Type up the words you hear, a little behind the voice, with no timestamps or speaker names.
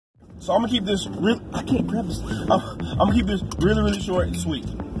So I'm gonna keep this I can't grab this. I'm gonna keep this really short and sweet.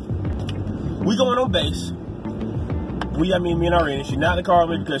 We going on base. Me and Irene. She's not in the car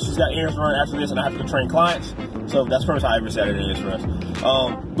with me because she's got errands to run after this, and I have to go train clients. So that's first how every Saturday is for us.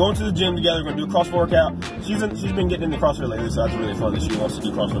 Going to the gym together. We're gonna do a CrossFit workout. She's been getting into CrossFit lately, so that's really fun that she wants to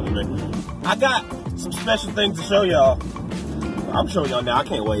do CrossFit with me. I got some special things to show y'all. I'm showing y'all now. I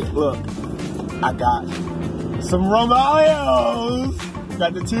can't wait. Look, I got some Romaleos.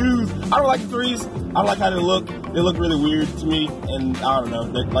 Got the 2s. I don't like the 3s. I don't like how they look. They look really weird to me, and I don't know.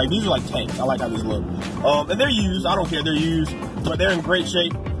 Like, these are like tanks. I like how these look. And they're used. I don't care. They're used, but they're in great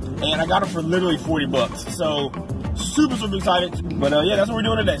shape. And I got them for literally $40. So super excited. But yeah, that's what we're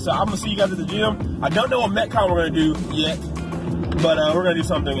doing today. So I'm gonna see you guys at the gym. I don't know what Metcon we're gonna do yet, but we're gonna do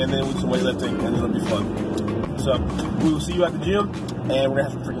something, and then we'll do some weightlifting, and it'll be fun. So we will see you at the gym, and we're gonna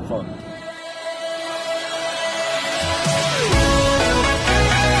have some freaking fun.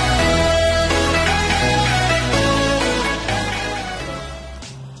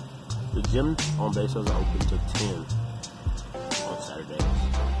 The gym on base is open till 10 on Saturdays,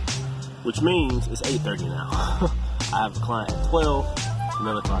 which means it's 8:30 now. I have a client at 12,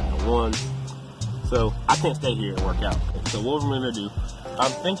 another client at 1, so I can't stay here and work out. So what we're gonna do,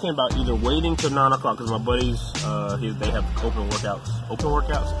 I'm thinking about either waiting till 9 o'clock because my buddies, they have open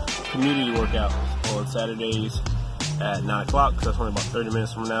workouts, community workouts on Saturdays at 9 o'clock, because that's only about 30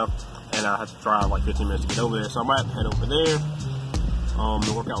 minutes from now, and I have to drive like 15 minutes to get over there. So I might head over there.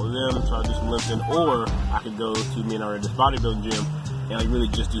 To work out with them, try to do some lifting, or I could go to me and Irene's bodybuilding gym and like really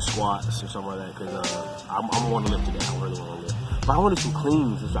just do squats or something like that, because I want to lift today. I really want to lift, but I want to do some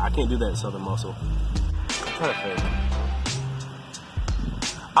cleans. I can't do that in Southern Muscle. I'm trying to think.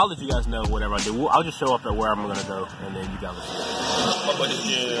 I'll let you guys know whatever I do. I'll just show up at where I'm gonna go, and then you guys will see. My buddy's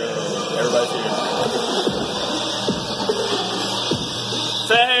here. Everybody's here.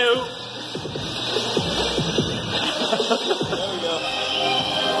 Say hey. There we go.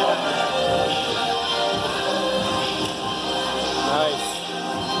 Nice.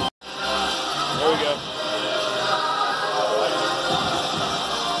 There we go.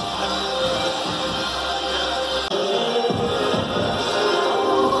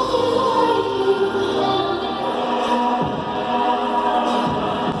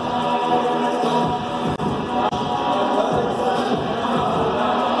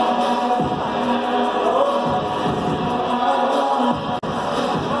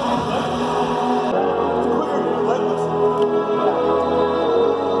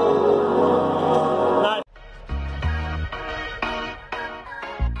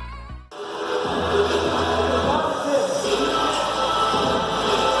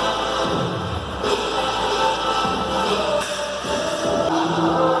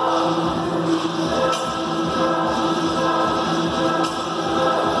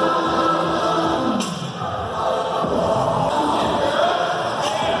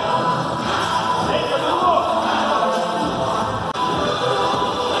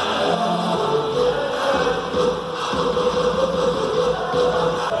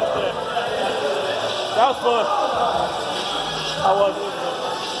 That was fun. How was it?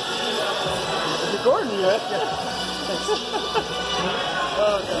 Recording you, right?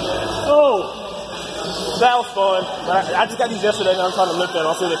 Oh, that was fun. I just got these yesterday, and I'm trying to lift them.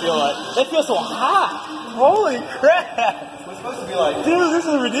 I'll see what they feel like. They feel so hot. Holy crap! It's supposed to be like, dude, this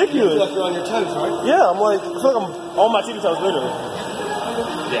is ridiculous. You feel like you're on your toes, right? Yeah, I feel like I'm on my tippy toes, literally.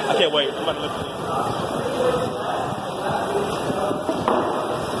 Yeah, I can't wait. I'm about to lift it.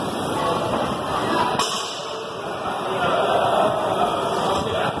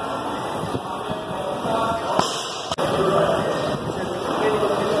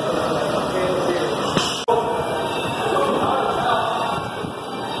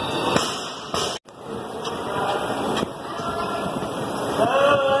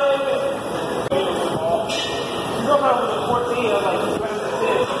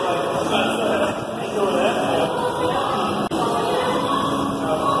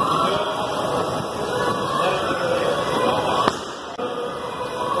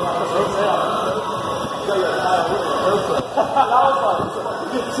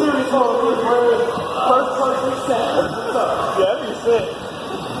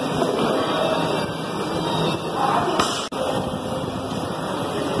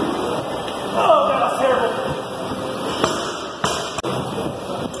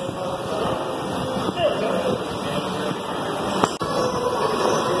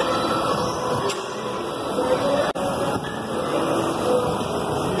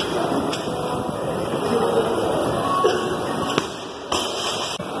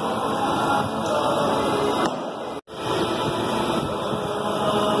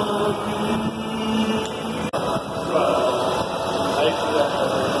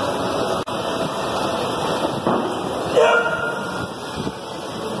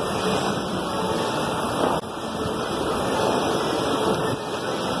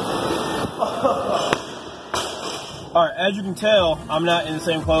 All right, as you can tell, I'm not in the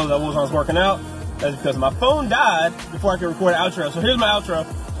same clothes I was when I was working out. That's because my phone died before I could record an outro. So here's my outro.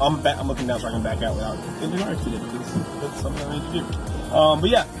 I'm looking down so I can back out without interrupting it. That's something I need to do. But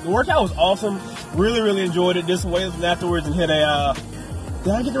yeah, the workout was awesome. Really enjoyed it. Did some weightlifting afterwards and hit a.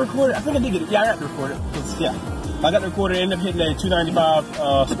 Did I get to record it? I think I did get it. Yeah, I got to record it. Yeah, I got to record it. Ended up hitting a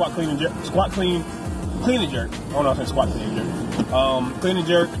 295 squat clean and jerk. Clean and jerk. I don't know if I said squat clean and jerk. Clean and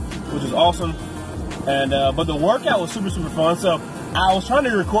jerk, which is awesome. And but the workout was super fun. So I was trying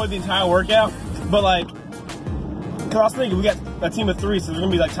to record the entire workout, but like, cause I was thinking we got a team of 3, so there's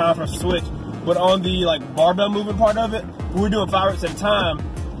gonna be like time for us to switch. But on the like barbell movement part of it, we were doing 5 reps at a time.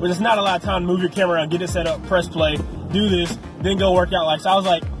 But there's not a lot of time to move your camera around, get it set up, press play, do this, then go work out. Like, so I was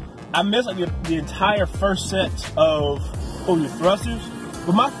like, I missed like the entire first set of your thrusters.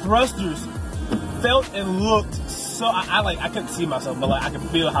 But my thrusters felt and looked so, I couldn't see myself, but like I could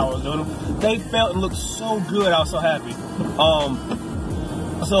feel how I was doing them. They felt and looked so good. I was so happy.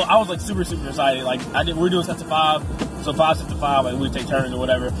 So I was like super excited. Like we were doing sets of 5, so 5 sets of 5, like we'd take turns or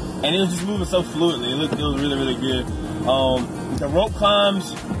whatever, and it was just moving so fluidly. It was really good. The rope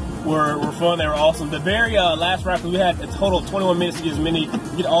climbs were fun. They were awesome. The very last round, we had a total of 21 minutes to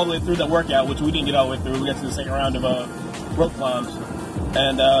get all the way through that workout, which we didn't get all the way through. We got to the second round of rope climbs,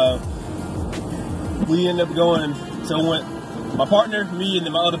 and we ended up going. So we went my partner, me, and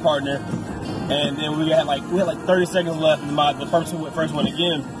then my other partner. And then we had like 30 seconds left, and the person who went first went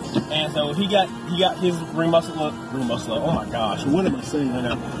again. And so he got his ring muscle up. Oh my gosh, what am I saying right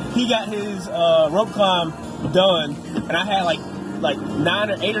now? He got his rope climb done, and I had like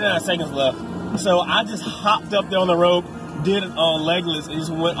 8 or 9 seconds left. So I just hopped up there on the rope, did it on legless, and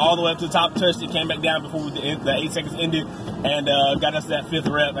just went all the way up to the top, touched it, came back down before the 8 seconds ended, and got us that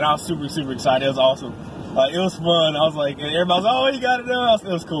 5th rep. And I was super excited. It was awesome. It was fun. I was like, and everybody was like, oh, you got it done.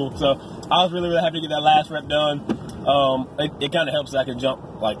 It was cool. So I was really happy to get that last rep done. It kind of helps that I can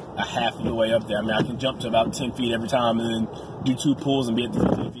jump like a half of the way up there. I mean, I can jump to about 10 feet every time and then do 2 pulls and be at the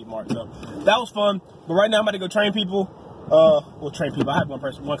 15 feet mark. So that was fun. But right now I'm about to go train people. Train people. I have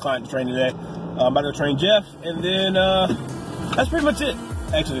one client to train today. I'm about to go train Jeff, and then that's pretty much it,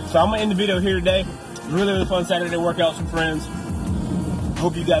 actually. So I'm going to end the video here today. Really fun Saturday workout with some friends.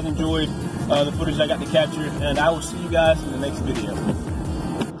 Hope you guys enjoyed the footage I got to capture, and I will see you guys in the next video.